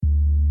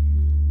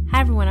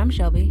everyone, I'm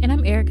Shelby. And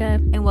I'm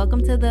Erica. And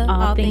welcome to the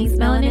All Things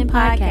Melanin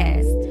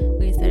Podcast.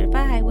 We're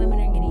certified high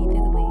women are getting you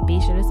through the week. Be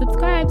sure to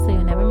subscribe so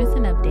you'll never miss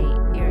an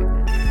update.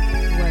 Erica,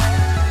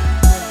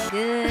 what's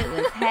good?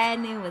 What's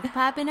happening? What's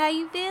popping? How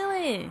you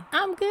feeling?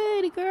 I'm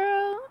good,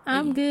 girl.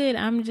 I'm good.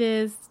 I'm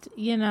just,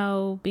 being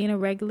a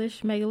regular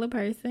schmegula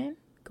person.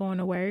 Going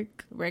to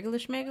work. Regular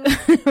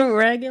schmegula?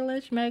 Regular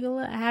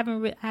schmegula. I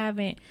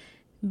haven't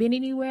been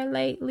anywhere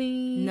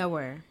lately.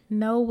 Nowhere.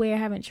 I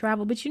haven't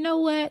traveled. But you know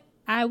what?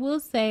 I will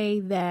say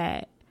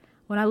that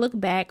when I look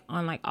back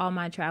on like all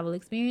my travel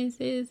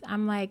experiences,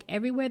 I'm like,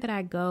 everywhere that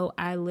I go,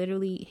 I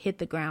literally hit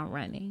the ground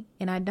running,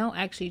 and I don't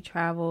actually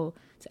travel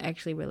to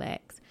actually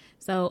relax.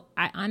 So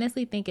I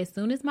honestly think as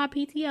soon as my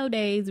PTO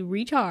days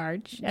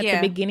recharge at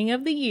the beginning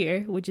of the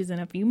year, which is in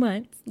a few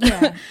months,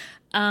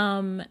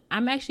 I'm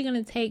actually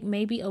going to take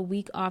maybe a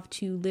week off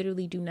to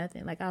literally do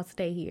nothing. Like, I'll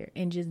stay here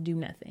and just do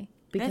nothing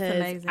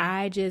because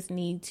I just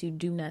need to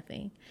do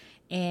nothing.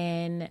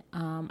 And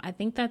I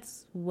think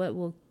that's what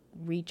will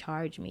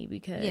recharge me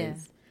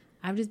because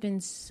I've just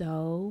been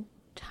so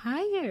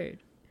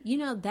tired.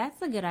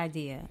 That's a good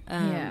idea.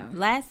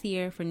 Last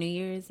year for New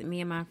Year's,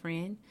 me and my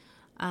friend,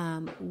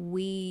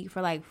 we,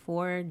 for like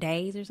 4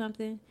 days or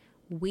something,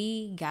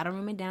 we got a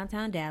room in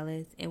downtown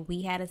Dallas and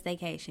we had a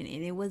staycation.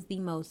 And it was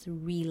the most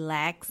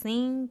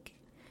relaxing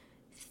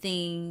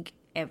thing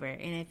ever.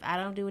 And if I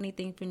don't do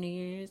anything for New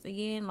Year's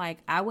again, like,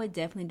 I would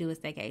definitely do a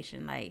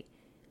staycation. Like,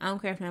 I don't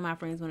care if none of my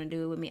friends want to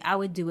do it with me. I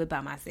would do it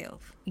by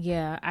myself.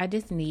 Yeah, I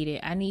just need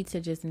it. I need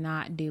to just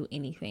not do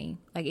anything.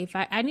 Like, if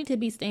I need to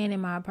be staying in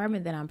my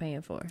apartment that I'm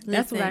paying for.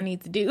 That's what I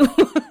need to do.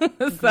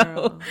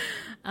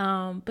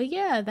 But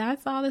yeah,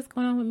 that's all that's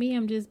going on with me.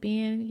 I'm just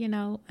being,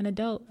 an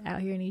adult out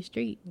here in these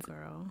streets.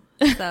 Girl.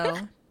 So,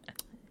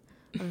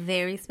 a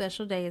very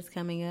special day is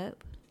coming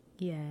up.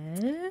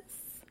 Yes.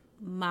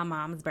 My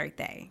mom's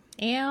birthday.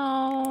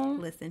 Ew.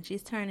 Listen,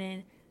 she's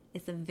turning...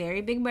 It's a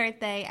very big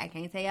birthday. I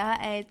can't tell y'all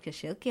her age because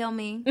she'll kill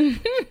me.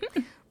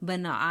 But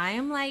no, I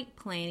am like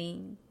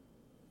planning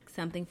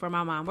something for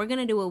my mom. We're going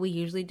to do what we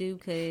usually do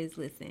because,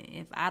 listen,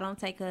 if I don't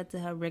take her to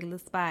her regular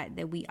spot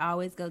that we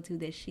always go to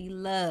that she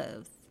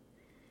loves,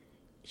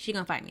 she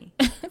going to fight me.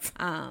 You're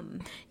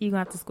going to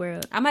have to square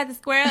up. I'm going to have to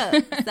square up.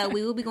 So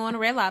we will be going to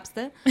Red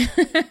Lobster.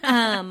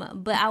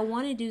 But I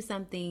want to do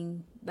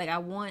something, like I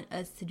want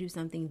us to do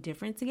something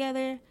different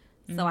together.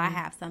 So I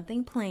have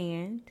something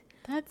planned.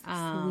 That's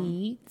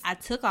sweet. I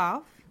took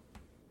off,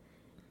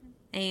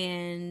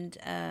 and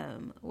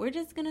we're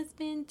just going to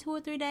spend 2 or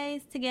 3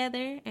 days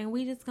together, and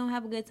we just going to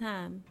have a good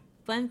time.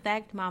 Fun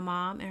fact, my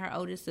mom and her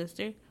oldest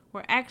sister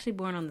were actually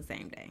born on the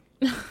same day.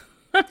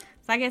 So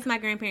I guess my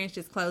grandparents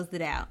just closed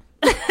it out.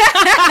 They're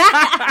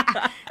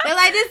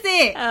like, that's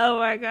it. Oh,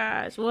 my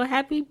gosh. Well,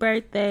 happy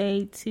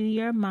birthday to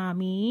your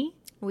mommy.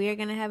 We are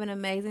going to have an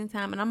amazing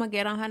time, and I'm going to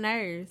get on her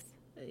nerves.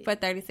 For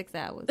 36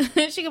 hours.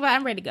 She go,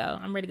 I'm ready to go.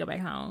 I'm ready to go back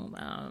home.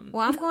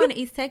 Well, I'm going to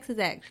East Texas,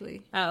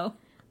 actually. Oh.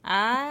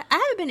 I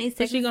haven't been to East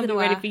Texas she's going to be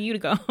ready for you to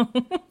go.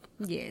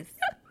 Yes.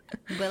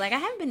 But, like, I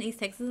haven't been to East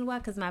Texas in a while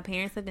because my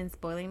parents have been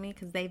spoiling me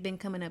because they've been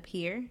coming up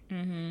here.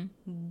 Mm-hmm.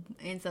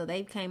 And so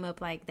they came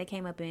up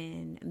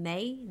in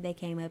May. They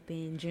came up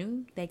in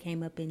June. They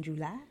came up in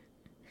July.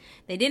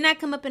 They did not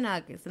come up in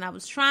August. And I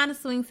was trying to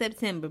swing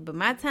September, but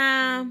my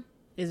time...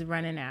 is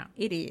running out.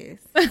 It is.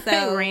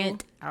 So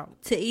rent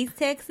out. To East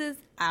Texas,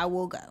 I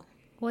will go.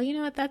 Well, you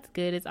know what? That's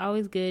good. It's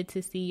always good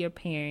to see your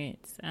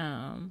parents.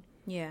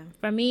 Yeah.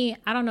 For me,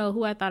 I don't know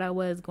who I thought I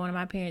was going to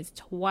my parents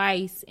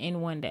twice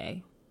in one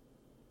day.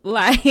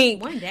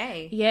 Like, one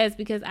day? Yes,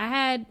 because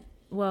I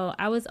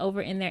was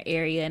over in their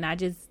area, and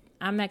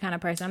I'm that kind of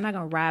person. I'm not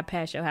going to ride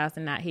past your house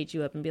and not hit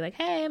you up and be like,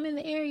 hey, I'm in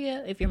the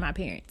area, if you're my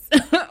parents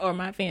or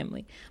my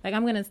family. Like,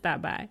 I'm going to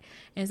stop by.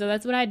 And so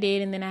that's what I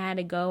did. And then I had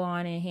to go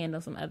on and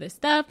handle some other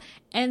stuff.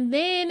 And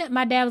then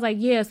my dad was like,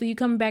 yeah, so you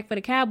coming back for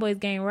the Cowboys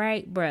game,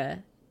 right?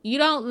 Bruh, you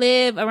don't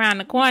live around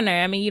the corner.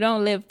 I mean, you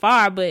don't live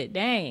far, but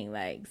dang.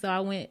 Like, so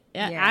I went,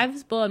 I've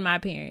spoiled my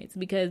parents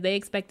because they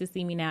expect to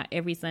see me now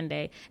every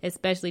Sunday,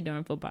 especially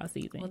during football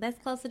season. Well, that's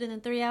closer than the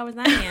 3 hours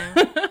I am.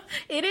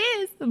 It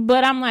is.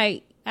 But I'm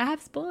like, I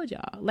have spoiled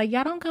y'all. Like,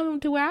 y'all don't come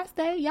to where I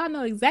stay. Y'all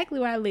know exactly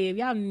where I live.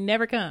 Y'all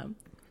never come.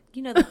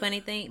 You know the funny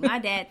thing? My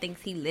dad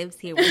thinks he lives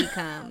here when he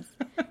comes.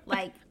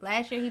 Like,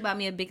 last year he bought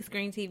me a big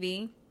screen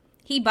TV.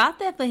 He bought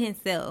that for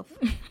himself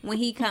when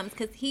he comes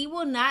because he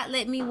will not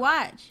let me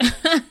watch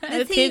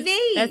the TV.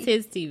 That's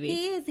his TV.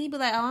 He is. He be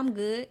like, oh, I'm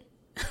good.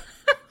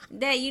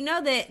 Dad, you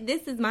know that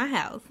this is my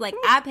house. Like,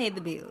 I pay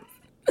the bills.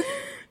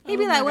 He'd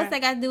be like, what's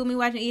that got to do with me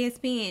watching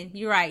ESPN?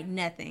 You're right,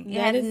 nothing.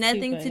 It has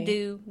nothing to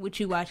do with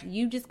you watching.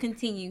 You just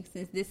continue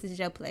since this is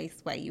your place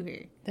while you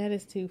here. That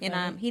is too funny.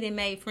 And he done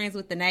made friends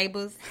with the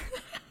neighbors.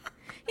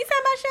 He's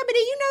talking about Shelby, do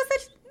you know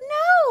such... No.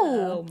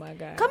 Oh, my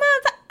God. Come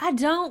on. I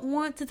don't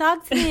want to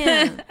talk to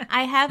him.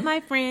 I have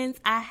my friends.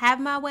 I have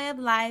my way of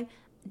life.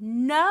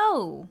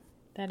 No.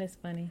 That is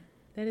funny.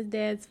 That is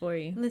dad's for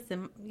you.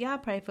 Listen, y'all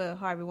pray for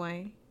Harvey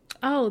Wayne.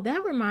 Oh,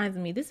 that reminds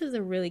me. This is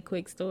a really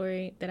quick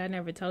story that I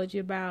never told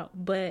you about.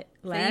 But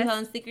So you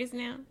holding secrets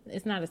now?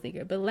 It's not a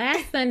secret. But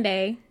last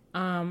Sunday,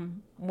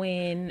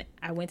 when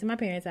I went to my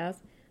parents' house.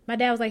 My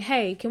dad was like,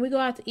 "Hey, can we go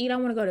out to eat? I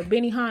want to go to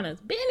Benihana's."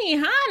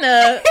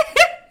 Benihana?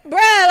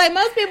 Bruh, like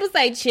most people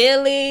say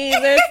Chili's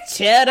or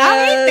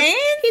Cheddar.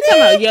 He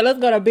talking about, yeah, let's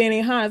go to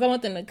Benihana's. I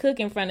want them to cook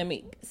in front of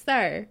me.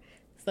 Sir.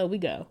 So we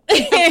go.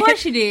 Of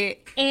course you did.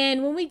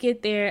 And when we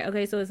get there,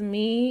 okay, so it's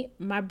me,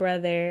 my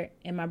brother,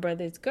 and my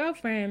brother's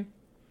girlfriend.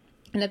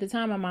 And at the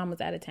time, my mom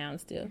was out of town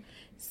still.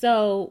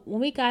 So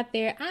when we got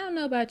there, I don't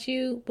know about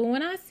you, but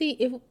when I see,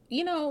 if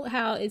you know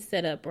how it's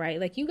set up, right?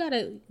 Like you got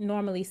to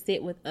normally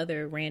sit with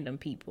other random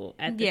people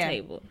at the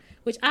table,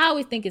 which I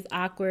always think is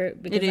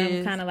awkward because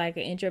I'm kind of like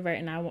an introvert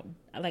and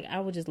I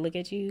will just look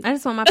at you. I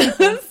just want my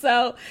people.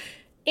 So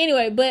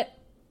anyway, but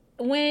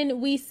when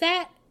we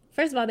sat,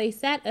 first of all, they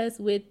sat us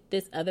with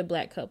this other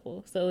black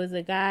couple. So it was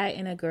a guy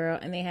and a girl,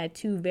 and they had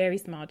 2 very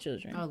small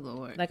children. Oh,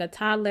 Lord. Like a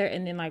toddler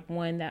and then like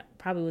one that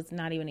probably was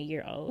not even a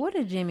year old. What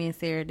did Jimmy and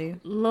Sarah do?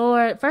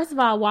 Lord, first of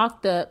all, I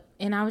walked up,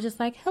 and I was just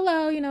like,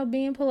 hello, you know,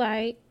 being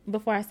polite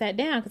before I sat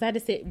down because I had to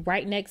sit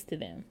right next to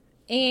them.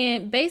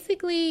 And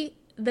basically,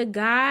 the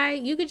guy,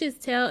 you could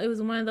just tell it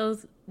was one of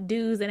those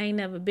dudes that ain't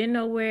never been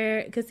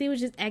nowhere because he was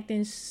just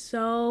acting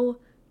so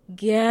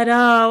ghetto.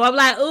 I'm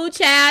like, ooh,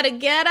 child, the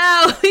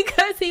ghetto.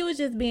 Because he was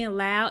just being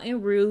loud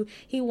and rude.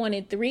 He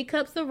wanted 3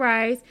 cups of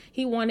rice.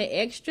 He wanted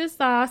extra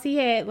sauce. He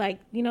had, like,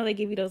 you know, they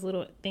give you those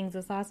little things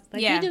of sauce.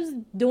 Like, he just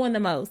doing the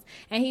most.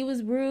 And he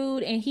was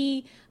rude. And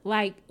he,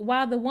 like,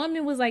 while the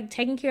woman was, like,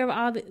 taking care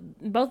of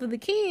both of the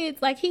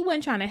kids, like, he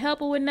wasn't trying to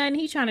help her with nothing.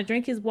 He trying to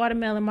drink his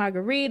watermelon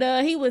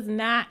margarita. He was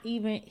not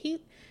even,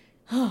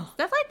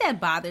 stuff like that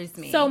bothers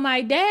me. So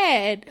my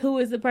dad, who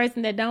is the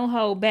person that don't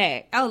hold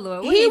back, oh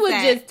Lord, he was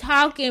just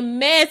talking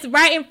mess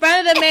right in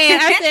front of the man.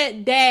 I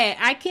said, Dad,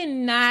 I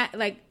cannot,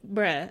 like,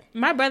 bruh,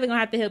 my brother gonna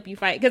have to help you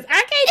fight because I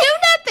can't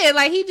do nothing.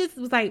 Like, he just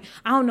was like,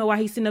 I don't know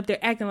why he's sitting up there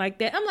acting like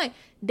that. I'm like,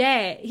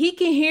 Dad, he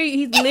can hear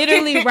you. He's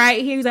literally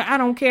right here. He's like, I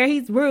don't care.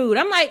 He's rude.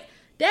 I'm like,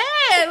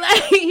 Dad,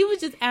 like, he was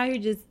just out here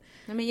just.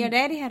 I mean, your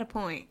daddy had a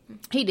point.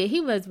 He did.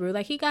 He was rude.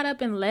 Like, he got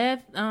up and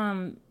left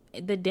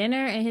the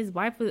dinner, and his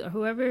wife,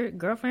 whoever,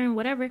 girlfriend,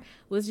 whatever,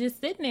 was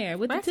just sitting there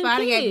with the 2 kids.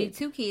 I gave you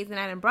 2 kids, and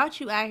I done brought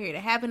you out here to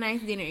have a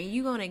nice dinner, and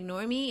you gonna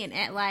ignore me and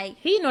act like...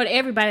 He ignored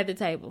everybody at the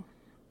table.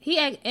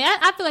 I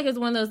feel like it was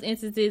one of those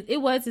instances.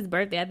 It was his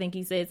birthday, I think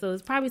he said, so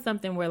it's probably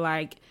something where,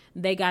 like,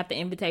 they got the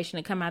invitation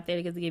to come out there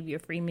because they give you a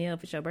free meal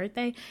for your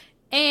birthday,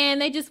 and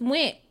they just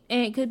went.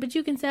 But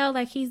you can tell,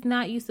 like, he's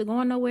not used to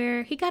going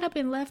nowhere. He got up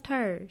and left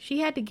her. She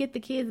had to get the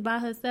kids by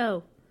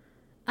herself.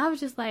 I was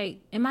just like,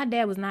 and my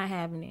dad was not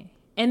having it.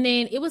 And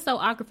then it was so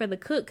awkward for the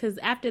cook because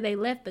after they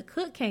left, the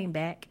cook came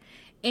back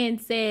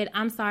and said,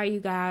 I'm sorry, you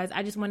guys.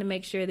 I just want to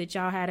make sure that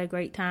y'all had a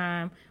great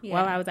time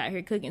while I was out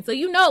here cooking. So,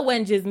 you know, it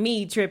wasn't just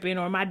me tripping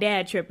or my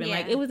dad tripping. Yeah.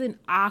 Like, it was an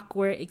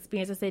awkward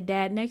experience. I said,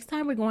 Dad, next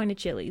time we're going to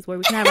Chili's where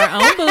we can have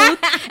our own booth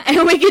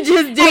and we can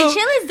just do... Hey,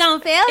 Chili's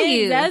don't fail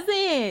you. It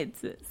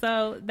doesn't.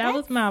 So, that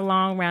was my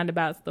long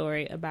roundabout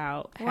story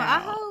about how... Well, I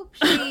hope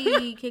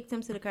she kicked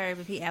him to the curb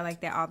if he act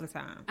like that all the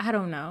time. I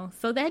don't know.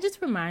 So, that just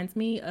reminds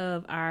me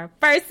of our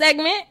first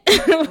segment,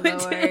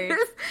 which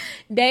is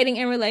dating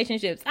and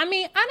relationships. I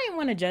mean, I didn't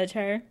want to judge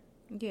her.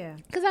 Yeah.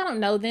 Because I don't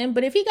know them.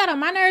 But if he got on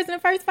my nerves in the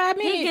first 5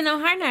 minutes... He getting on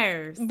her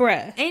nerves.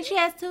 Bruh. And she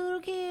has 2 little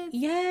kids.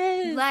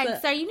 Yes.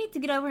 Like, sir, you need to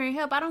get over here and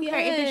help. I don't care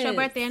if it's your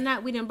birthday or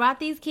not. We done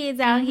brought these kids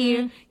out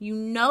here. You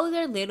know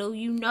they're little.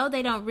 You know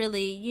they don't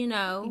really, you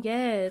know.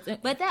 Yes.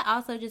 But that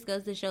also just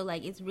goes to show,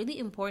 like, it's really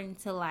important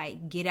to,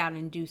 like, get out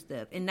and do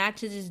stuff. And not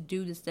to just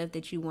do the stuff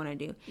that you want to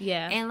do.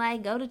 Yeah. And,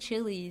 like, go to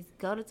Chili's.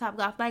 Go to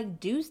Topgolf.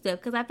 Like, do stuff.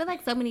 Because I feel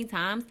like so many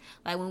times,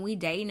 like, when we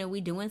dating or we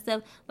doing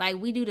stuff, like,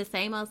 we do the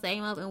same old,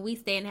 and we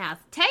stay in the house.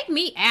 Take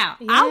me out.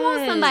 Yes. I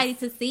want somebody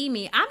to see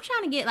me. I'm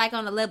trying to get like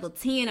on a level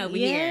 10 over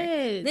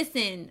here.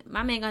 Listen,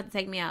 my man got to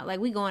take me out. Like,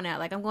 we going out.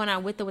 Like, I'm going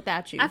out with or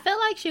without you. I felt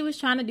like she was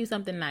trying to do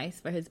something nice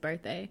for his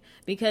birthday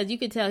because you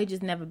could tell he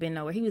just never been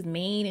nowhere. He was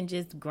mean and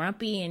just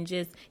grumpy and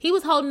just, he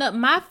was holding up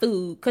my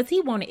food because he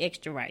wanted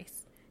extra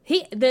rice.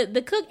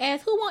 The cook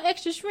asked, who want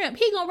extra shrimp?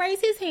 He gonna raise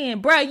his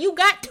hand. Bruh, you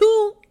got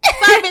 2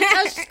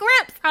 servings of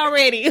shrimps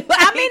already. Like,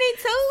 how many?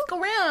 2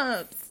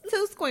 scrimps.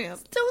 2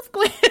 scrimps. 2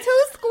 scrimps.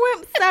 2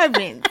 scrimp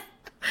servings.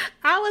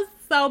 I was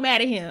so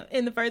mad at him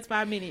in the first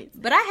 5 minutes.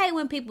 But I hate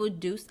when people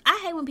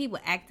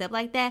act up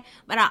like that.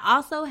 But I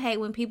also hate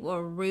when people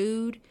are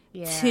rude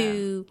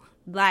to,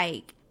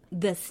 like,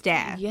 the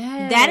staff.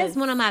 Yes. That is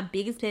one of my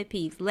biggest pet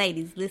peeves.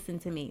 Ladies, listen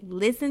to me.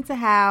 Listen to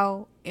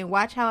how and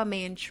watch how a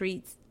man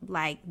treats,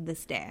 like, the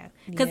staff.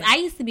 Because I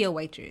used to be a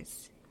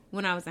waitress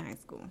when I was in high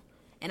school.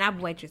 And I've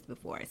waitressed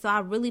before. So I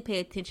really pay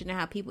attention to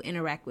how people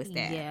interact with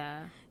staff.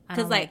 Yeah.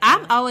 Because, like,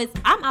 I'm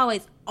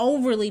always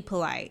overly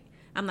polite.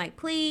 I'm like,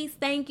 please,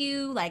 thank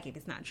you. Like, if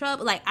it's not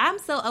trouble. Like, I'm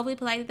so overly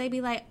polite that they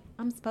be like,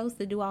 I'm supposed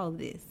to do all of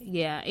this.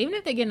 Yeah. Even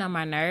if they're getting on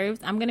my nerves,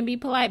 I'm going to be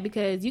polite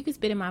because you could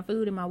spit in my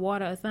food and my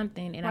water or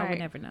something and I would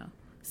never know.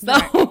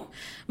 So,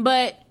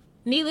 but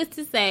needless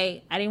to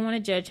say, I didn't want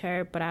to judge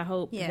her, but I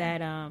hope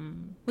that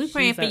we're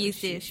praying for you,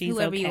 sis,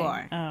 whoever you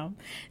are, and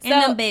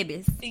them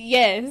babies.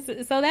 Yes.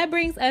 So that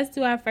brings us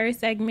to our first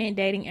segment,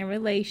 dating and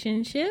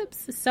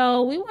relationships.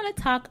 So we want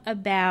to talk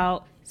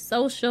about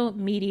social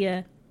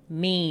media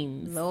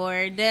memes,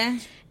 Lord,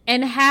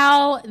 and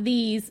how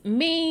these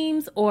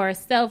memes or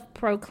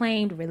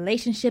self-proclaimed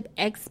relationship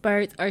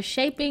experts are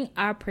shaping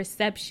our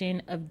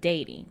perception of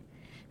dating.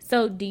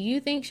 So do you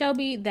think,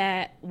 Shelby,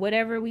 that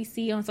whatever we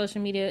see on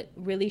social media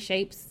really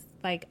shapes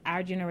like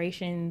our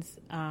generation's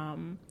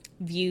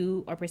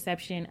view or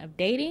perception of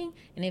dating?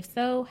 And if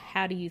so,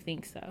 how do you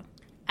think so?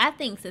 I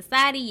think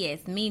society,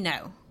 yes. Me,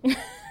 no. Because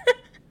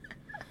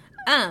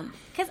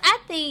I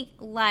think,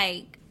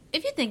 like,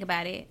 if you think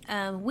about it,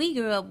 we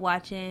grew up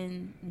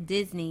watching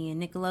Disney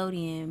and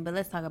Nickelodeon, but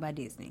let's talk about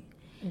Disney.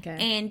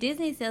 Okay. And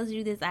Disney sells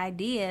you this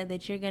idea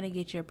that you're going to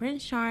get your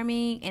Prince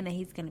Charming and that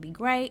he's going to be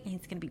great and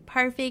he's going to be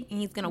perfect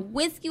and he's going to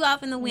whisk you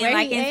off in the wind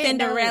like in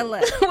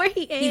Cinderella. Where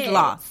he is? He's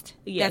lost.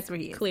 Yes, that's where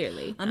he is.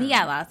 Clearly. He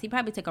got lost. He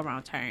probably took a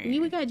wrong turn.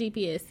 We got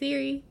GPS.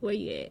 Siri, where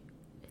you at?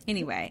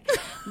 Anyway,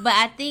 but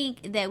I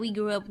think that we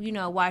grew up,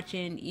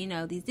 watching,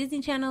 these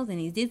Disney channels and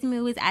these Disney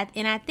movies.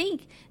 And I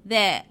think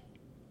that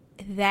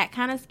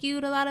kind of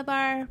skewed a lot of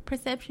our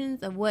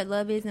perceptions of what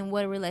love is and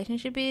what a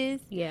relationship is.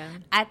 Yeah.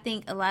 I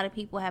think a lot of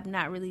people have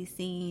not really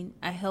seen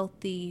a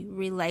healthy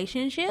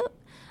relationship.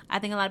 I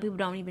think a lot of people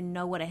don't even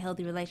know what a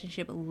healthy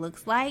relationship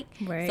looks like.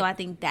 Right. So I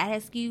think that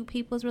has skewed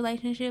people's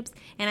relationships.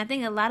 And I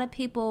think a lot of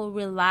people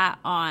rely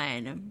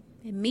on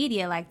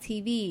media like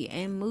TV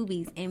and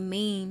movies and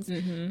memes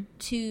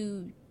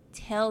to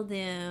tell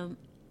them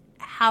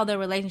how their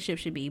relationship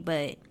should be.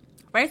 But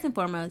first and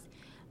foremost,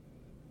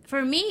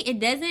 for me, it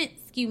doesn't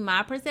skew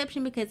my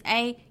perception because,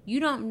 A,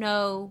 you don't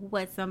know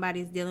what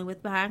somebody's dealing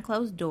with behind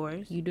closed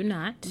doors. You do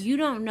not. You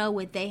don't know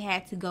what they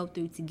had to go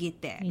through to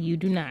get that. You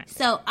do not.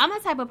 So I'm a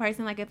type of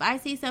person, like, if I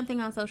see something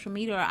on social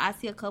media or I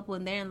see a couple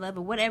and they're in love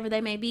or whatever they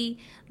may be,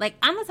 like,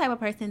 I'm the type of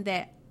person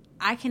that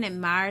I can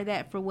admire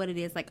that for what it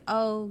is. Like,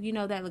 oh,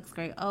 that looks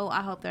great. Oh,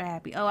 I hope they're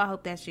happy. Oh, I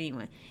hope that's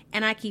genuine.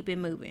 And I keep it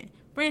moving.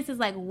 For instance,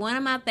 like, one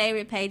of my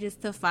favorite pages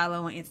to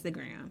follow on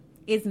Instagram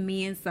is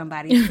me and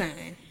somebody's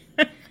son.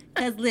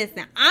 Because,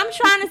 listen, I'm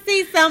trying to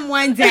see some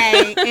one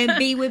day and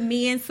be with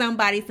me and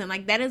somebody's son.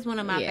 Like, that is one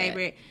of my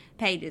favorite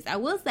pages. I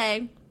will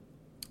say,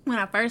 when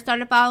I first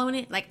started following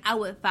it, like, I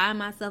would find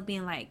myself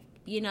being like,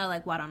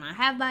 like, why don't I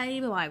have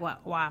body? Like,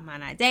 why am I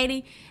not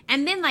dating?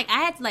 And then, like,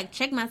 I had to, like,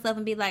 check myself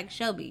and be like,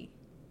 Shelby,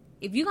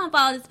 if you're going to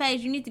follow this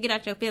page, you need to get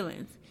out your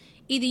feelings.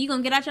 Either you're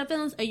going to get out your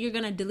feelings or you're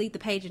going to delete the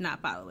page and not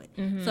follow it.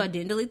 Mm-hmm. So I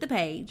didn't delete the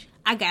page.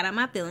 I got out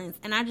my feelings.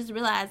 And I just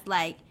realized,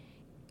 like,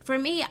 for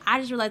me, I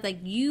just realized, like,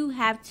 you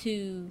have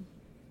to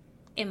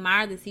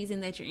admire the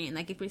season that you're in.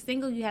 Like, if you're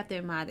single, you have to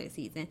admire that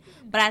season.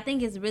 But I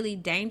think it's really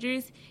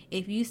dangerous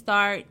if you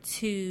start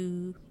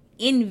to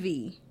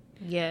envy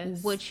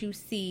what you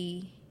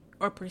see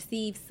or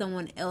perceive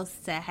someone else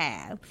to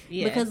have.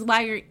 Yes. Because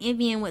while you're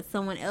envying what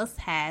someone else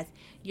has,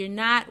 you're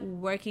not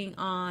working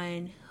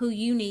on who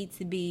you need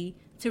to be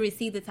to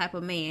receive the type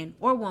of man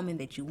or woman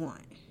that you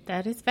want.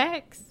 That is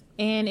facts.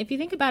 And if you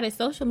think about it,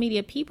 social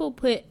media, people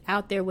put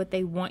out there what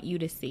they want you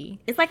to see.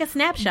 It's like a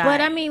snapshot.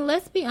 But I mean,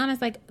 let's be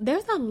honest, like,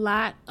 there's a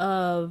lot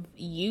of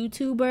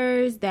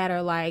YouTubers that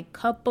are like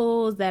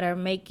couples that are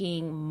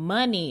making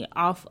money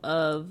off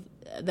of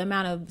the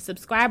amount of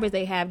subscribers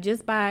they have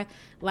just by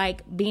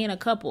like being a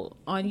couple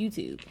on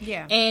YouTube.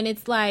 Yeah. And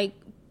it's like,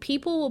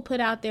 people will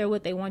put out there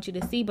what they want you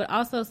to see, but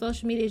also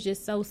social media is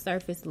just so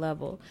surface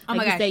level. Like, oh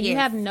my gosh, you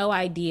have no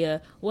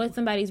idea what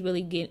somebody's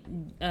really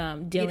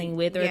dealing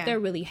with, or if they're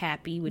really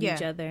happy with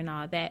each other and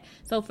all that.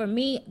 So for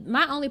me,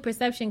 my only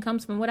perception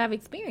comes from what I've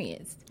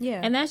experienced.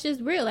 Yeah. And that's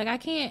just real. Like, I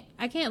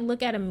can't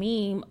look at a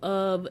meme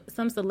of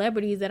some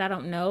celebrities that I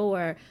don't know,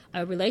 or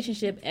a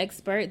relationship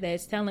expert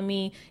that's telling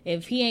me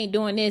if he ain't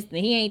doing this,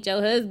 then he ain't your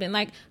husband.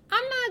 Like,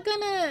 I'm not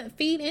gonna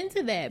feed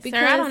into that, because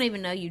Sir, I don't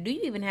even know you. Do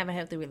you even have a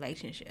healthy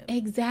relationship?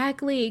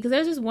 Exactly, because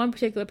there's just one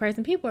particular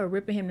person. People are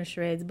ripping him to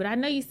shreds, but I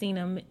know you've seen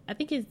him. I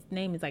think his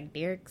name is like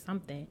Derek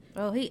something.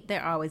 Oh,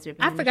 they're always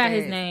ripping him I forgot to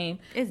shreds. His name.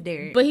 It's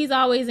Derek. But he's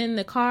always in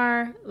the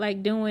car,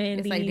 like, doing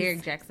It's these, like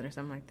Derek Jackson or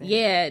something like that.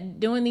 Yeah,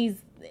 doing these.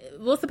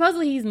 Well,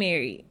 supposedly he's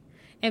married.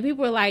 And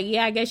people were like,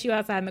 yeah, I guess you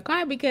outside in the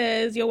car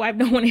because your wife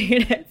don't want to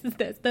hear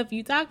that stuff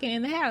you talking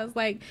in the house.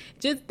 Like,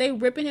 just they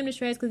ripping him to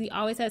shreds because he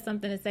always has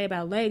something to say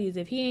about ladies.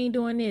 If he ain't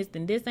doing this,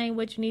 then this ain't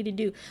what you need to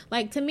do.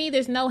 Like, to me,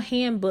 there's no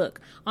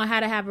handbook on how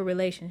to have a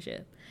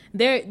relationship.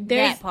 There's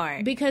that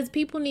part. Because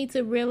people need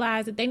to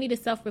realize that they need to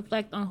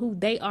self-reflect on who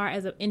they are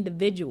as an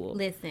individual.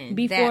 Listen,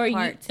 before that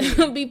part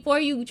too. Before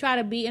you try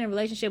to be in a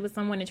relationship with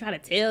someone and try to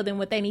tell them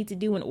what they need to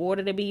do in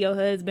order to be your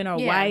husband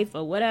or wife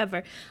or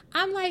whatever.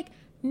 I'm like,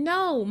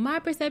 no, my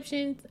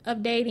perceptions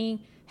of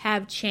dating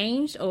have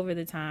changed over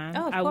the time.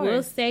 Oh, of I course.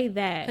 will say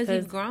that. Because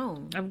you've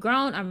grown. I've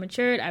grown, I've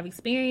matured, I've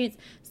experienced.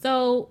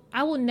 So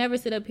I will never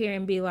sit up here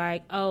and be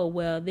like, oh,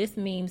 well, this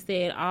meme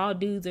said all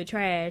dudes are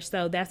trash,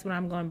 so that's what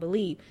I'm going to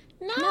believe.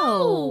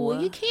 No,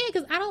 you can't,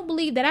 because I don't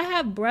believe that. I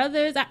have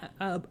brothers,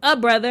 a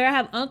brother, I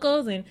have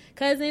uncles and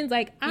cousins.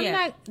 Like,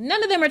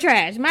 none of them are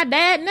trash. My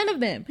dad, none of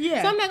them.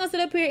 Yeah. So I'm not going to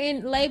sit up here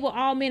and label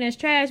all men as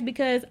trash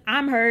because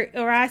I'm hurt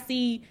or I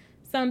see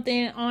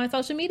something on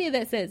social media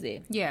that says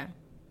it. Yeah.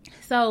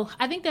 So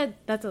I think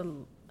that's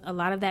a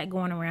lot of that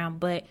going around.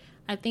 But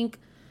I think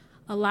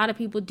a lot of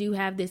people do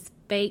have this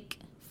fake,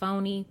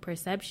 phony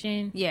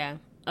perception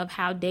of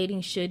how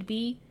dating should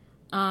be.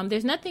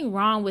 There's nothing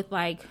wrong with,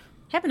 like,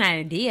 having an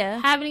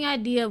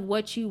idea of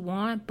what you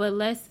want, but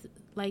let's,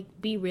 like,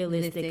 be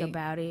realistic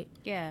about it.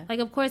 Yeah. Like,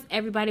 of course,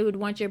 everybody would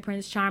want your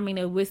Prince Charming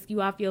to whisk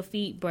you off your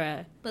feet,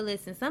 bruh. But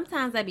listen,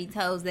 sometimes I be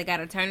toads that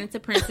gotta turn into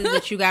princes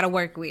that you gotta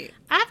work with.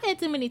 I've had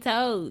too many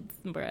toads,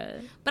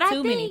 bruh. But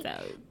too many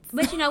toads.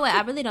 But you know what?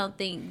 I really don't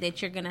think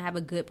that you're going to have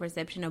a good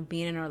perception of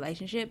being in a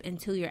relationship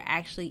until you're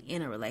actually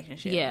in a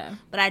relationship. Yeah.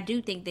 But I do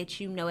think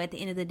that, you know, at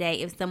the end of the day,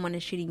 if someone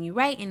is treating you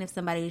right and if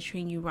somebody is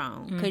treating you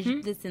wrong. Because,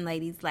 listen,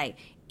 ladies, like,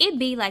 it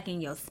be like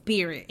in your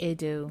spirit. It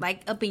do.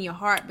 Like up in your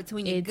heart,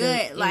 between your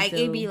gut. Like,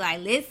 it be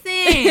like,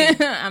 listen.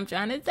 I'm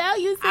trying to tell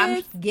you,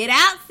 sis. Get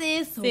out,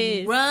 sis.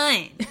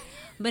 Run.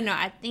 But no,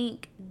 I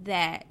think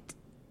that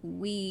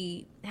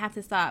we have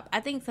to stop. I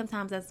think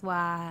sometimes that's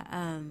why...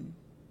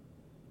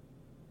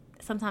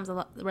 sometimes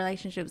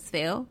relationships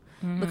fail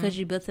because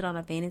you built it on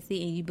a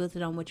fantasy and you built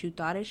it on what you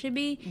thought it should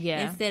be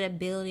instead of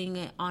building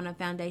it on a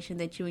foundation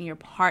that you and your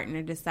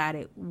partner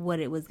decided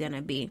what it was going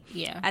to be.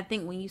 Yeah. I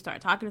think when you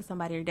start talking to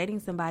somebody or dating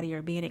somebody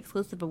or being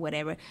exclusive or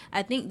whatever,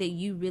 I think that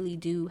you really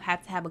do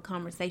have to have a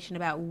conversation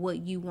about what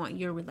you want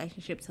your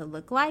relationship to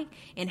look like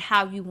and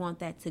how you want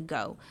that to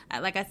go.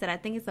 Like I said, I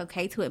think it's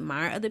okay to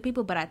admire other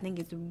people, but I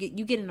think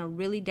you get in a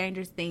really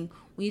dangerous thing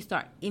when you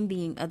start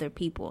envying other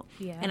people.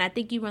 Yeah. And I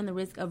think you run the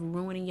risk of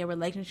ruining your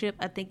relationship.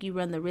 I think you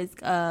run the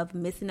risk of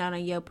missing out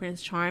on your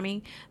Prince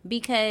Charming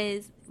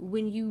because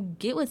when you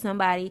get with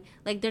somebody,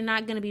 like, they're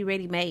not going to be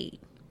ready-made.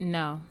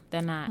 No,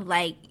 they're not.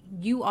 Like,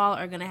 you all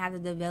are going to have to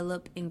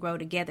develop and grow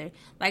together.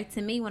 Like,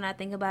 to me, when I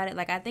think about it,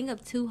 like, I think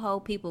of two whole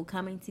people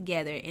coming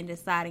together and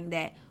deciding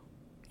that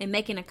and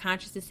making a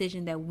conscious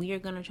decision that we are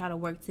going to try to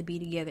work to be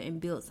together and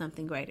build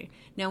something greater.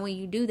 Now, when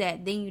you do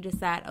that, then you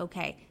decide,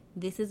 okay,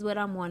 this is what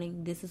I'm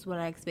wanting. This is what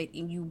I expect.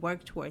 And you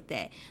work toward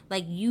that.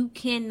 Like, you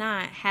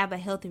cannot have a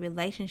healthy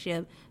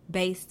relationship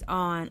based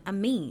on a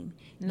meme.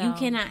 No. You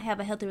cannot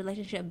have a healthy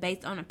relationship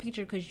based on a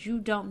picture because you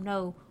don't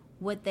know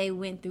what they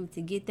went through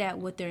to get that,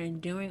 what they're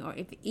enduring, or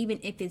even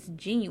if it's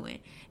genuine.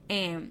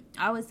 And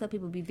I always tell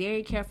people, be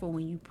very careful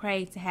when you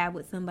pray to have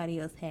what somebody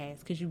else has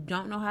because you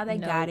don't know how they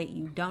got it.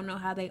 You don't know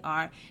how they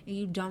are. And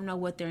you don't know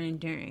what they're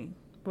enduring.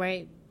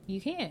 Right. You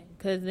can't,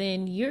 because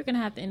then you're going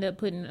to have to end up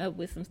putting up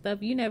with some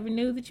stuff you never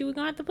knew that you were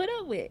going to have to put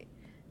up with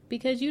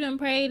because you done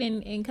prayed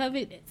and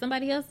covered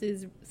somebody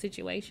else's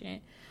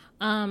situation.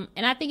 And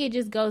I think it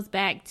just goes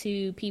back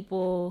to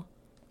people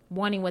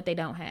wanting what they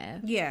don't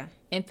have. Yeah.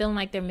 And feeling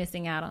like they're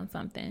missing out on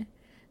something.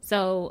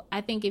 So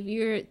I think if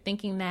you're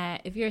thinking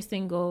that, if you're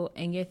single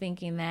and you're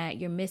thinking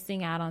that you're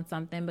missing out on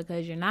something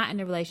because you're not in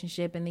a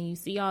relationship, and then you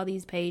see all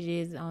these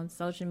pages on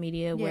social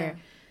media where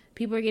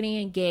people are getting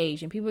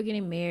engaged and people are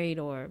getting married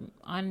or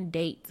on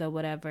dates or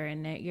whatever,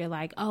 and you're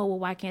like, oh, well,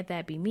 why can't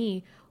that be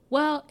me?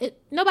 Well,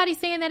 nobody's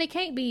saying that it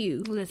can't be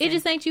you. Listen, it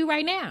just ain't you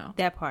right now.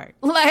 That part.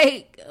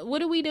 Like,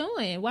 what are we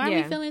doing? Why are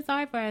we feeling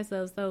sorry for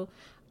ourselves? So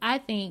I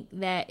think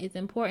that it's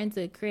important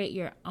to create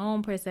your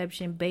own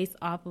perception based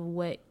off of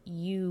what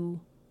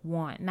you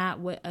want, not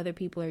what other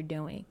people are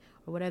doing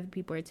or what other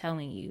people are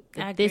telling you.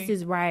 If this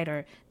is right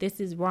or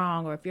this is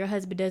wrong, or if your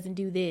husband doesn't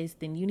do this,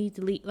 then you need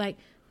to leave. Like,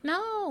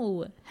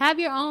 no, have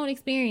your own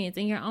experience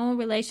in your own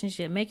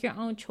relationship. Make your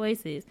own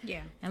choices.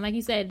 Yeah. And like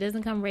you said, it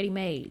doesn't come ready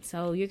made.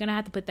 So you're going to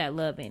have to put that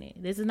love in it.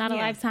 This is not a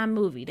Lifetime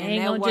movie. They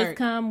ain't going to just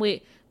come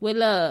with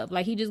love.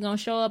 Like, he just going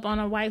to show up on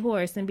a white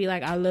horse and be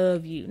like, I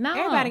love you. No.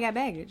 Everybody got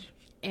baggage.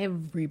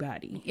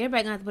 Everybody going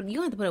to have to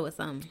you have to put it with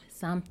something.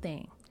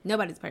 Something.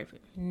 Nobody's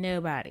perfect.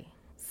 Nobody.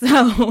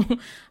 So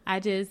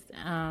I just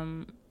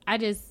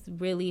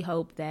really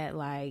hope that,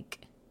 like,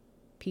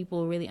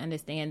 people really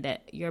understand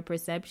that your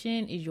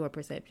perception is your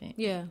perception.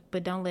 Yeah.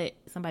 But don't let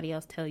somebody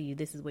else tell you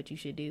this is what you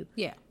should do.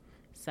 Yeah.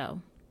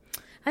 So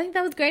I think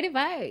that was great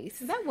advice.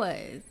 That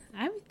was.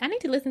 I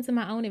need to listen to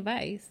my own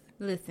advice.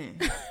 Listen.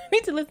 I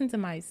need to listen to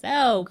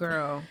myself.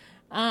 Girl.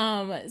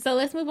 So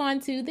let's move on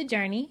to the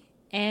journey.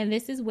 And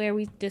this is where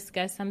we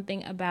discuss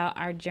something about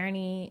our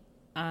journey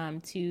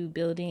to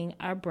building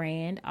our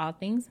brand, All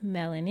Things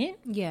Melanin.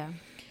 Yeah.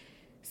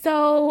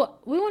 So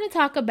we want to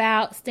talk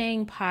about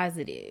staying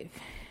positive.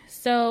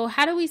 So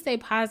how do we stay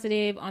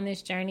positive on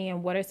this journey,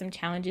 and what are some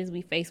challenges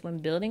we face when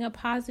building a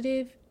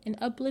positive and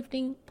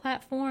uplifting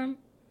platform?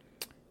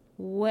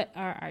 What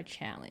are our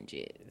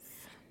challenges?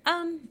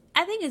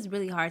 I think it's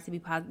really hard to be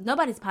positive.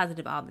 Nobody's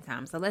positive all the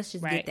time, so let's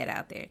just get that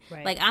out there.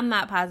 Right. Like, I'm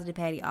not positive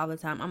Patty all the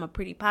time. I'm a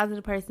pretty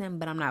positive person,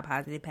 but I'm not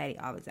positive Patty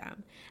all the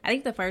time. I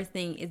think the first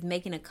thing is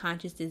making a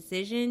conscious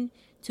decision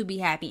to be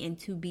happy and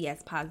to be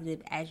as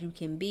positive as you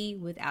can be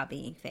without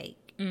being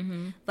fake.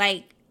 Mm-hmm.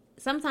 Like,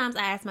 sometimes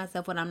I ask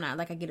myself when I'm not,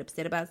 like, I get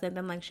upset about something.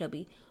 I'm like,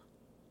 Shelby,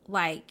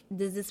 like,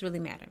 does this really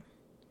matter?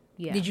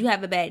 Yeah. Did you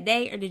have a bad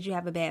day or did you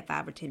have a bad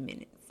 5 or 10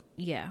 minutes?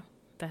 Yeah,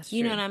 that's true.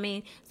 You know what I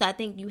mean? So I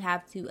think you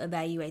have to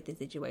evaluate the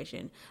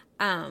situation.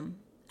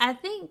 I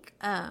think,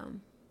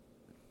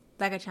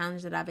 like a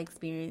challenge that I've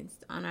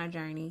experienced on our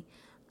journey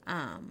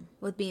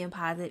with being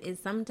positive is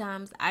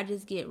sometimes I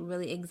just get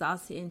really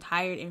exhausted and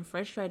tired and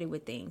frustrated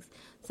with things.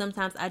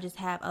 Sometimes I just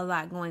have a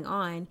lot going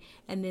on,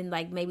 and then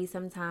like maybe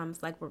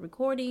sometimes like we're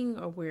recording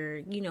or we're,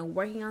 you know,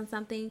 working on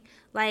something,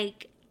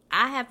 like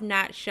I have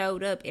not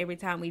showed up every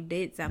time we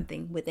did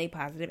something with a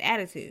positive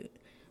attitude,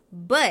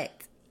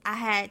 but I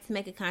had to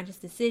make a conscious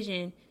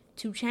decision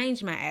to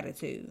change my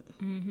attitude.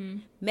 Mm-hmm.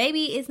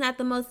 Maybe it's not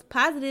the most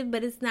positive,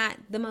 but it's not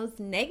the most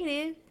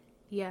negative.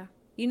 Yeah.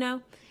 You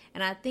know?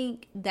 And I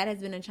think that has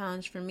been a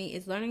challenge for me,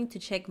 is learning to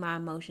check my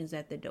emotions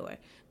at the door.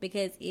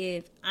 Because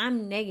if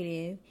I'm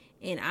negative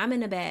and I'm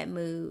in a bad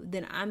mood,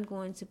 then I'm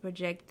going to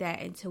project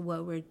that into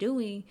what we're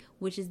doing,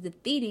 which is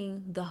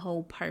defeating the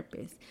whole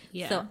purpose.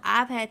 Yeah. So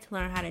I've had to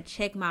learn how to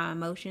check my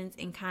emotions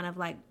and kind of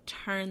like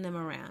turn them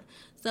around.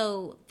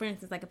 So for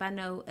instance, like if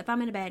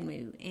I'm in a bad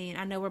mood and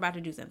I know we're about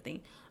to do something,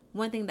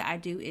 one thing that I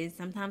do is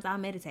sometimes I'll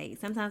meditate.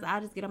 Sometimes I'll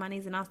just get on my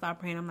knees and I'll start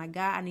praying. I'm like,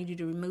 God, I need you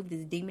to remove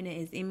this demon that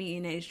is in me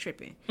and that is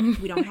tripping.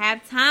 We don't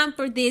have time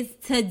for this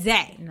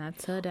today. Not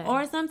today.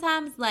 Or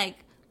sometimes,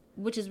 like,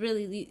 which is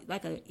really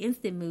like an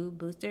instant mood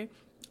booster,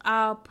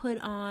 I'll put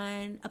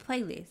on a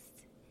playlist,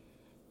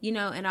 you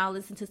know, and I'll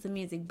listen to some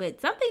music.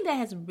 But something that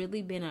has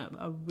really been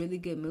a really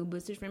good mood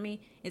booster for me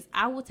is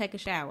I will take a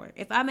shower.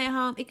 If I'm at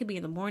home, it could be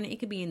in the morning, it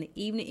could be in the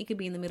evening, it could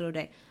be in the middle of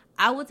the day.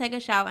 I will take a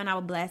shower and I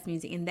will blast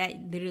music, and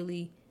that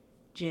literally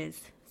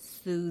just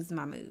soothes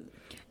my mood.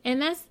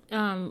 And that's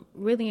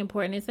really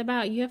important. It's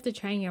about, you have to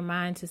train your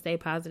mind to stay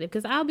positive.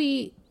 Because I'll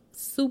be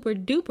super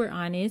duper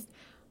honest,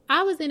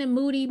 I was in a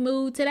moody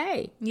mood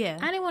today. Yeah.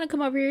 I didn't want to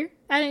come over here.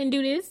 I didn't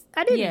do this.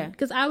 I didn't.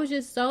 Because I was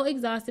just so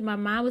exhausted. My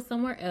mind was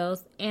somewhere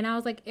else. And I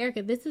was like,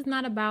 Erica, this is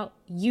not about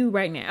you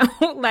right now.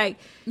 Like,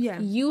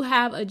 you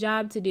have a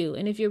job to do.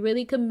 And if you're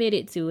really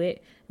committed to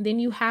it, then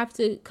you have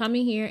to come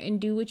in here and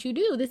do what you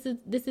do.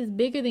 This is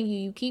bigger than you.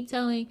 You keep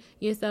telling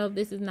yourself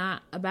this is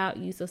not about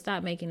you, so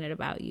stop making it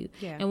about you.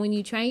 Yeah. And when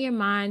you train your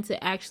mind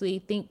to actually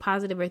think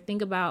positive or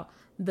think about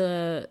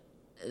the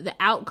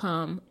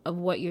outcome of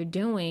what you're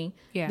doing,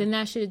 then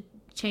that should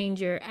change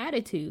your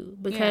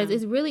attitude, because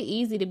it's really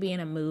easy to be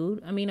in a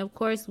mood. I mean, of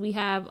course, we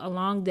have a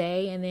long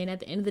day, and then at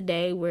the end of the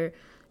day, we're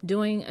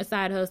doing a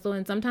side hustle,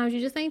 and sometimes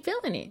you just ain't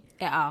feeling it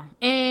at all.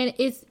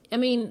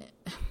 And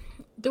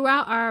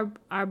throughout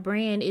our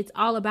brand, it's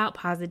all about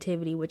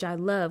positivity, which I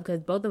love,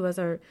 because both of us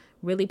are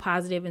really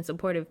positive and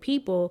supportive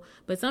people.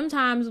 But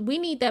sometimes we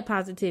need that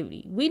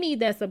positivity. We need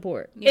that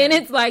support. Yeah. And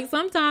it's like,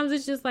 sometimes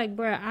it's just like,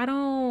 bruh, I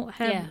don't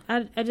have,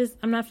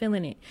 I'm not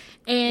feeling it.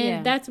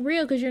 And that's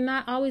real, because you're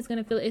not always going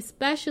to feel it,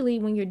 especially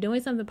when you're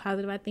doing something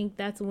positive. I think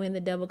that's when the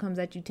devil comes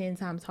at you 10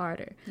 times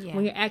harder. Yeah.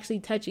 When you're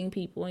actually touching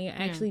people and you're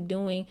actually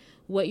doing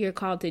what you're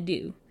called to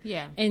do.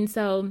 Yeah. And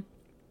so,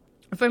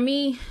 for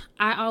me,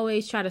 I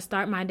always try to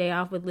start my day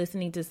off with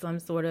listening to some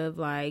sort of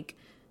like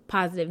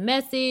positive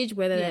message,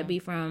 whether that be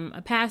from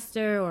a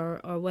pastor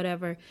or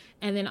whatever.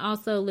 And then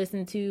also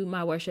listen to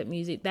my worship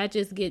music. That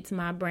just gets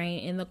my brain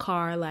in the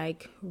car,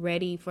 like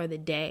ready for the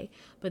day.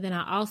 But then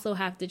I also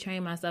have to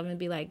train myself and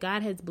be like,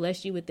 God has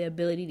blessed you with the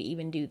ability to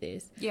even do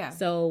this. Yeah.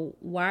 So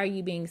why are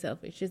you being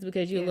selfish? Just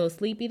because you're a little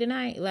sleepy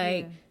tonight?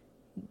 Like,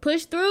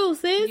 push through,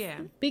 sis.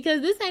 Yeah.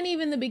 Because this ain't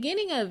even the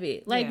beginning of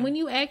it. Like, when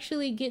you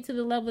actually get to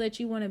the level that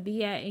you want to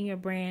be at in your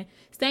brand,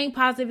 staying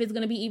positive is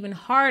going to be even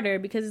harder,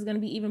 because there's going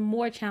to be even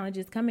more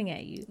challenges coming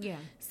at you. Yeah.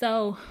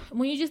 So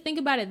when you just think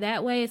about it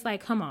that way, it's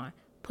like, come on,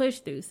 push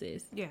through,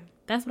 sis. Yeah.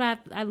 That's what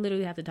I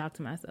literally have to talk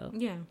to myself.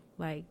 Yeah.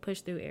 Like, push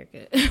through,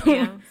 Erica.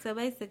 Yeah. So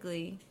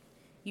basically,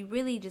 you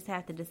really just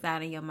have to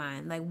decide in your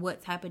mind, like,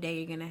 what type of day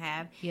you're going to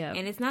have. Yeah.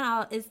 And it's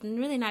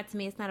really not, to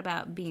me, it's not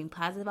about being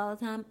positive all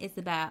the time. It's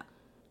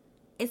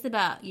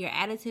about your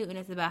attitude, and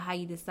it's about how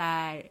you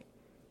decide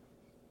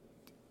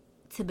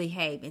to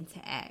behave and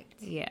to act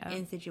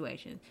in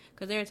situations.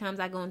 Because there are times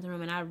I go into the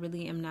room and I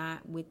really am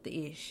not with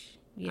the ish.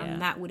 Yeah. I'm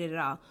not with it at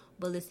all.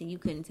 But listen, you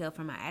couldn't tell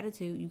from my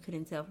attitude. You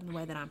couldn't tell from the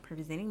way that I'm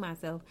presenting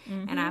myself.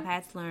 Mm-hmm. And I've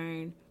had to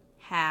learn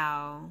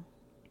how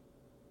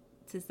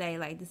to say,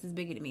 like, this is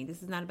bigger than me.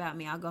 This is not about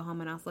me. I'll go home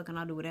and I'll suck and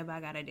I'll do whatever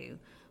I got to do.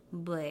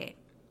 But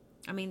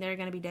I mean, there are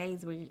going to be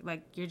days where,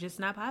 like, you're just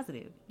not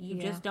positive. You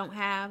just don't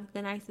have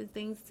the nicest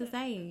things to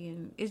say.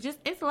 And it's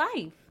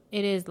life.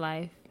 It is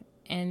life.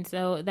 And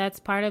so that's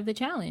part of the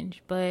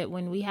challenge. But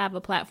when we have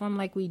a platform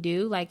like we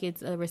do, like,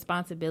 it's a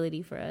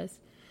responsibility for us.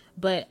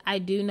 But I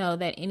do know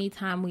that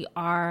anytime we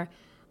are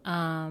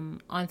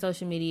on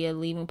social media,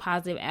 leaving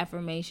positive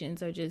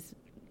affirmations or just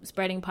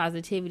spreading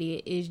positivity,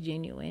 it is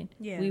genuine.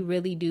 Yeah. We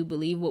really do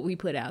believe what we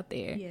put out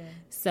there. Yeah.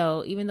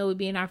 So even though we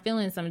be in our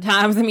feelings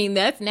sometimes, I mean,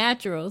 that's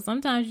natural.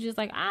 Sometimes you're just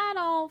like, I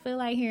don't feel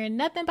like hearing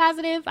nothing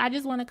positive. I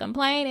just want to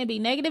complain and be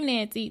negative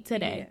Nancy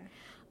today.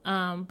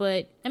 Yeah.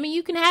 But I mean,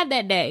 you can have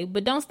that day,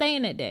 but don't stay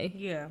in that day.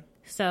 Yeah.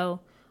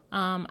 So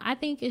I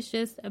think it's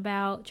just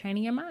about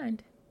training your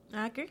mind.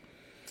 I agree.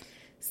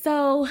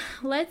 So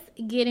let's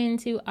get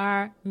into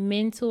our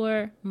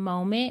mentor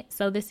moment.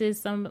 So this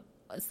is some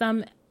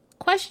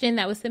question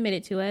that was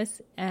submitted to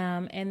us,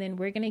 and then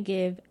we're going to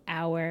give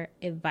our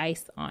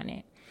advice on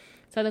it.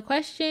 So the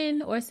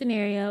question or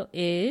scenario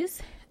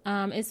is,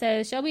 it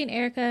says, Shelby and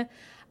Erica,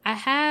 I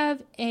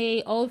have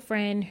a old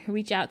friend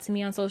reach out to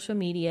me on social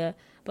media,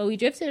 but we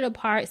drifted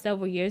apart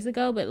several years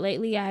ago, but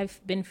lately I've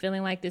been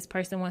feeling like this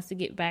person wants to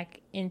get back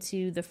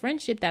into the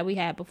friendship that we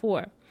had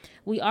before.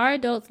 We are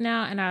adults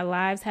now and our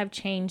lives have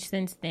changed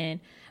since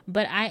then,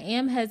 but I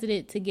am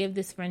hesitant to give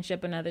this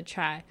friendship another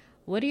try.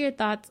 What are your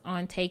thoughts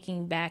on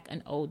taking back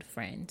an old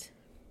friend?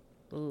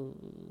 Ooh.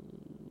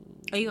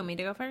 Oh, you want me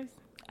to go first?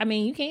 I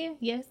mean, you can,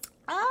 yes.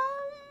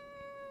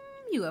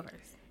 You go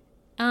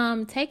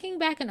first. Taking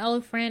back an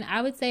old friend,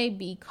 I would say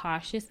be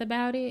cautious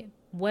about it.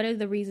 What are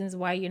the reasons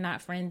why you're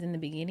not friends in the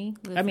beginning?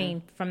 Listen. I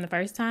mean, from the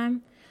first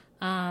time.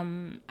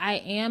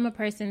 I am a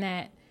person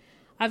that,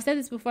 I've said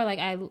this before, like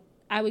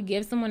I would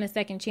give someone a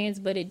second chance,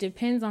 but it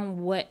depends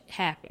on what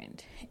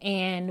happened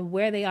and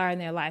where they are in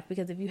their life.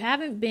 Because if you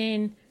haven't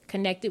been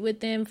connected with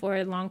them for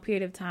a long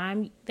period of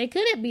time, they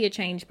could be a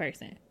changed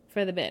person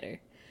for the better.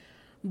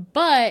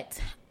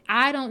 But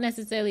I don't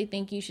necessarily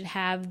think you should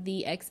have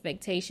the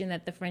expectation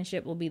that the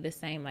friendship will be the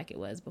same like it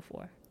was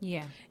before.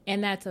 Yeah.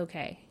 And that's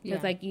okay.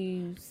 Because like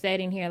you said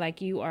in here,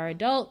 like you are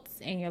adults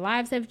and your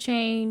lives have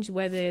changed,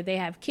 whether they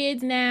have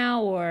kids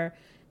now or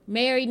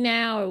married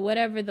now or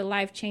whatever the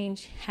life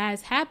change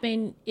has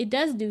happened, it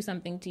does do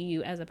something to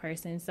you as a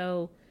person.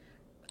 So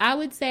I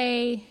would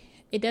say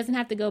it doesn't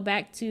have to go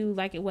back to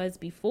like it was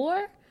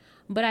before.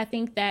 But I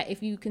think that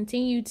if you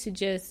continue to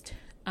just,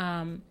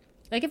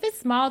 like if it's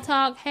small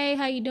talk, hey,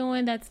 how you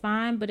doing? That's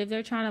fine. But if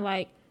they're trying to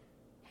like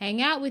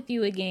hang out with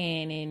you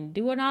again and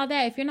doing all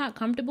that, if you're not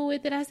comfortable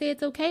with it, I say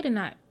it's okay to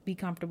not be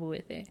comfortable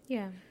with it.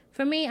 Yeah.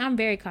 For me, I'm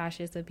very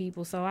cautious of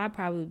people, so I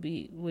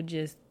probably would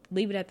just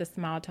leave it at the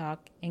small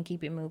talk and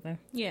keep it moving.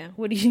 Yeah.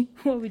 What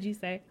would you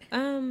say?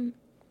 I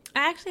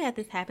actually had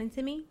this happen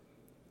to me,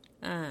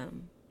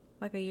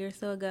 like a year or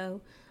so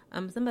ago.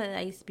 Somebody that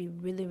I used to be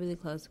really, really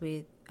close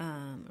with,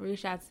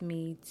 reached out to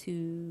me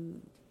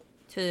to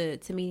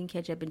meet and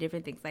catch up and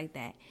different things like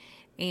that.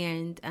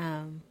 And,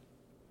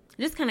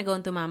 just kind of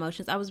going through my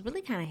emotions, I was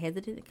really kind of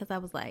hesitant because I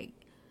was like,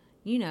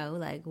 you know,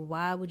 like,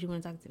 why would you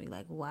want to talk to me?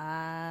 Like,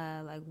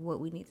 why? Like,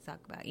 what we need to talk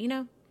about, you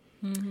know?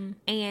 Mm-hmm.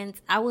 And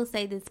I will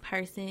say this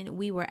person,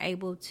 we were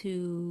able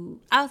to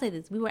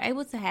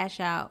hash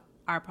out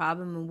our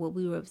problem and what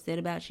we were upset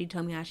about. She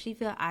told me how she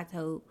felt. I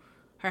told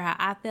her how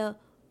I felt.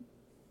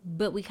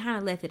 But we kind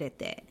of left it at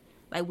that.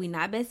 Like, we're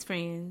not best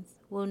friends.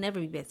 We'll never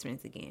be best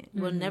friends again.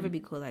 Mm-hmm. We'll never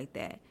be cool like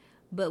that.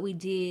 But we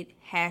did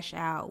hash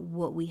out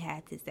what we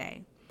had to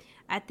say.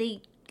 I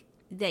think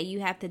that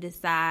you have to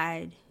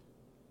decide,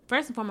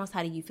 first and foremost,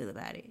 how do you feel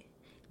about it?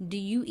 Do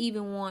you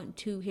even want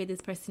to hear this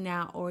person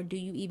out, or do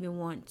you even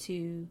want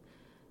to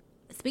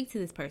speak to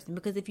this person?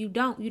 Because if you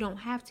don't, you don't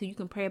have to. You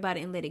can pray about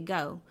it and let it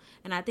go.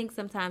 And I think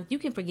sometimes you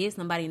can forgive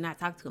somebody and not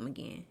talk to them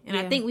again. And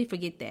I think we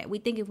forget that. We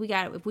think if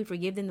we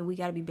forgive them, then we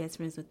got to be best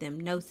friends with them.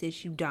 No,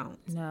 sis, you don't.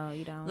 No,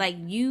 you don't. Like,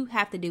 you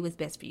have to do what's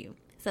best for you.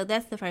 So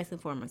that's the first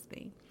and foremost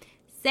thing.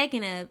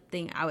 Second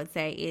thing I would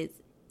say is,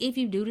 if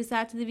you do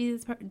decide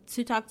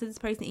to talk to this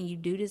person and you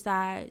do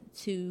decide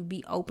to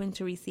be open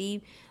to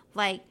receive,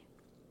 like,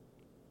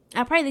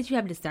 I pray that you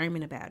have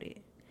discernment about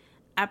it.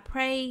 I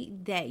pray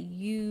that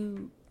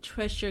you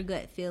trust your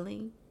gut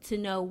feeling to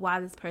know why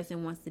this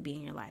person wants to be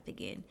in your life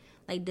again.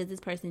 Like, is this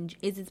person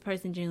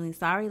genuinely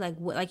sorry? Like,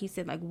 what, like you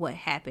said, like, what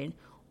happened?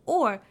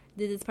 Or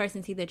did this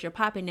person see that you're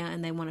popping now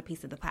and they want a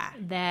piece of the pie?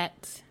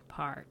 That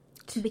part.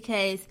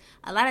 Because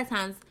a lot of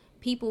times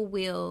people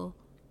will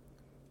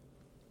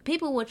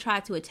try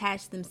to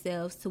attach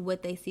themselves to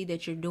what they see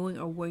that you're doing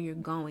or where you're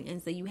going.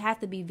 And so you have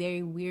to be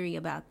very weary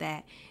about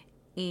that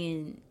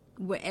in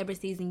whatever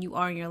season you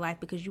are in your life,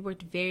 because you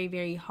worked very,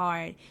 very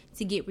hard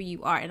to get where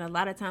you are. And a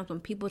lot of times when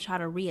people try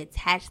to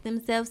reattach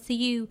themselves to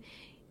you,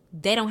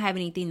 they don't have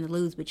anything to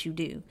lose, but you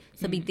do.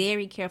 So be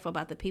very careful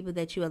about the people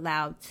that you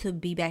allow to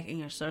be back in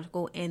your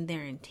circle and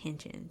their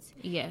intentions.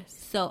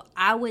 Yes. So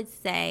I would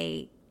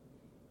say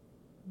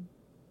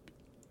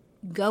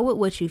go with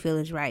what you feel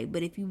is right.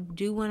 But if you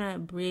do want to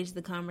bridge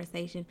the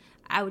conversation,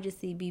 I would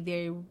just say be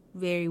very,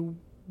 very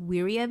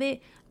weary of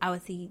it. I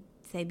would say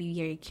be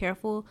very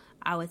careful.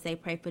 I would say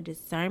pray for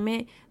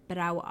discernment. But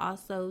I would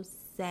also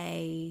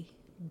say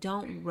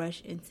don't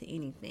rush into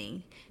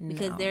anything.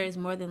 Because there is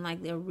more than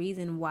likely a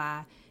reason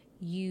why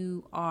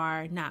you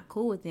are not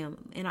cool with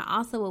them. And I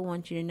also would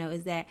want you to know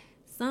is that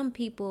some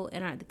people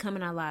come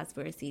in our lives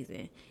for a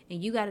season.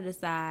 And you got to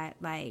decide,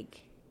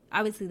 like,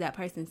 obviously that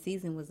person's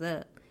season was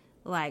up.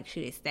 Like,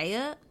 should it stay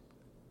up?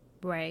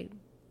 Right.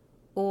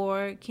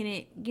 Or can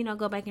it,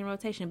 go back in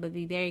rotation? But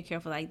be very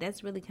careful. Like,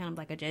 that's really kind of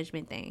like a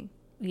judgment thing.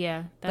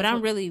 Yeah. But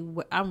I'm really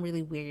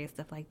weary of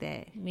stuff like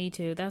that. Me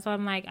too. That's why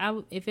I'm like,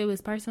 if it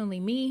was personally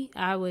me,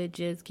 I would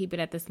just keep it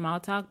at the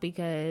small talk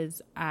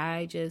because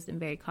I just am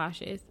very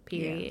cautious,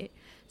 period.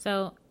 Yeah.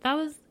 So that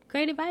was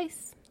great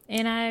advice.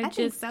 And I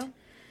think so.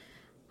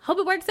 Hope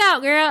it works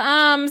out,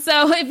 girl.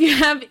 So if you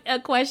have a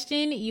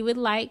question you would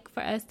like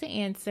for us to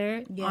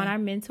answer on our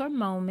mentor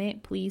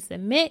moment, please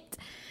submit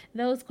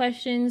those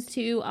questions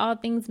to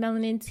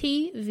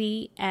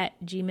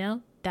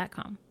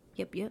allthingsmelanintv@gmail.com.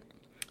 Yep.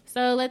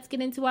 So let's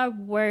get into our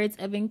words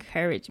of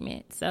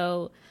encouragement.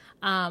 So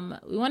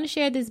we want to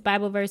share this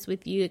Bible verse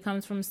with you. It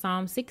comes from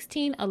Psalm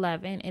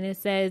 16:11, and it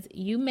says,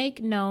 "You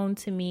make known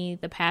to me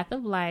the path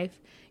of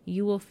life.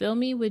 You will fill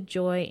me with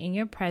joy in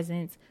your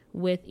presence,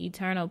 with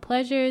eternal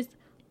pleasures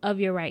of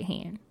your right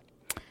hand."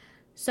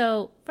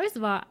 So first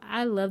of all,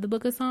 I love the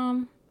book of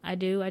Psalm. I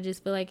do. I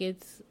just feel like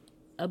it's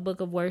a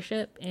book of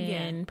worship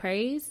and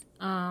praise.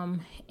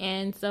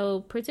 And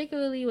so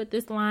particularly what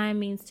this line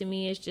means to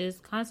me is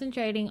just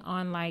concentrating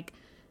on like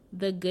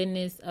the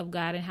goodness of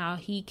God and how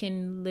he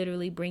can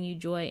literally bring you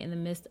joy in the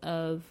midst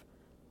of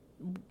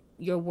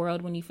your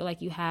world when you feel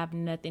like you have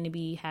nothing to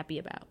be happy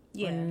about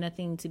or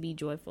nothing to be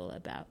joyful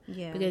about.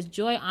 Because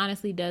joy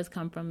honestly does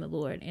come from the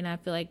Lord. And I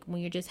feel like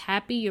when you're just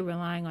happy, you're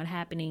relying on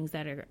happenings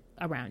that are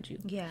around you.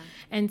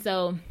 And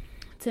so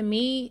to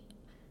me,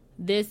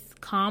 this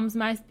calms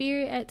my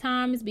spirit at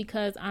times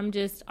because I'm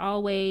just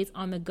always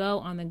on the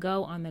go,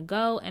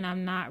 and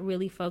I'm not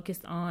really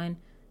focused on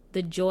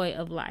the joy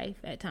of life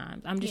at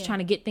times. I'm just trying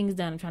to get things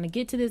done. I'm trying to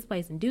get to this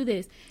place and do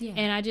this.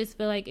 And I just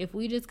feel like if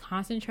we just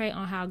concentrate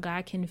on how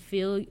God can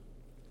fill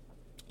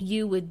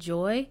you with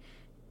joy,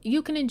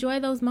 you can enjoy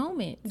those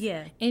moments.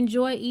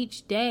 Enjoy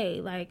each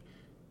day. Like,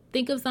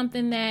 think of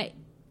something that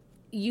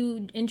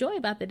you enjoy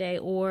about the day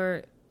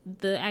or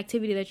the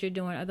activity that you're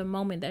doing or the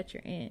moment that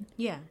you're in.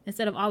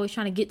 Instead of always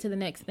trying to get to the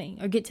next thing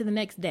or get to the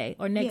next day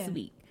or next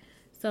week.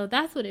 So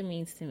that's what it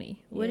means to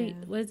me. What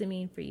does it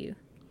mean for you?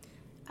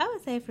 I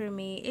would say for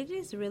me, it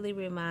just really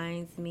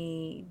reminds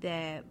me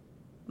that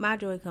my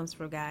joy comes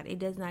from God. It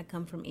does not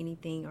come from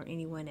anything or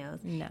anyone else.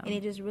 No. And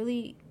it just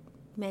really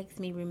makes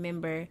me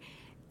remember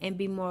and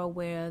be more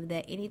aware of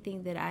that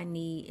anything that I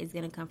need is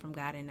going to come from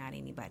God and not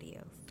anybody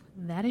else.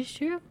 That is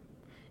true.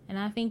 And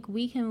I think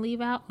we can leave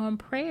out on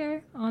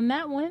prayer on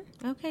that one.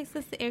 Okay,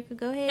 Sister Erica,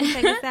 go ahead and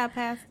take us out,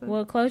 Pastor.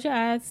 Well, close your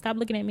eyes. Stop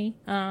looking at me.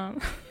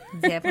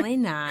 Definitely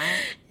not.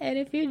 And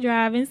if you're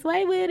driving,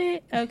 sway with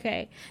it.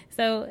 Okay.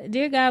 So,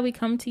 dear God, we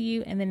come to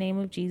you in the name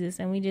of Jesus,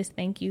 and we just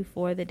thank you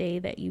for the day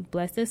that you've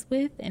blessed us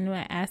with. And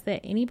I ask that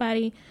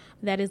anybody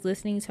that is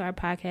listening to our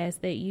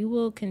podcast, that you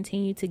will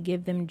continue to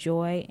give them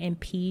joy and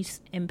peace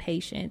and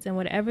patience. And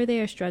whatever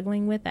they are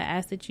struggling with, I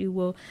ask that you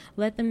will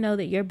let them know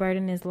that your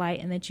burden is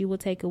light and that you will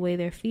take away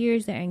their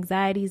fears, their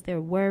anxieties,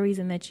 their worries,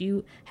 and that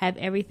you have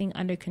everything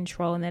under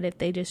control. And that if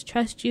they just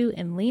trust you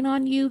and lean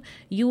on you,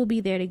 you will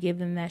be there to give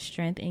them that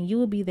strength, and you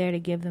will be there to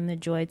give them the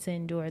joy to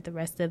endure the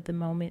rest of the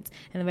moments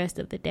and the rest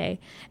of the day.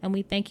 And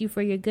we thank you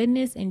for your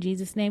goodness. In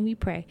Jesus' name we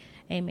pray.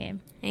 Amen.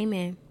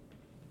 Amen.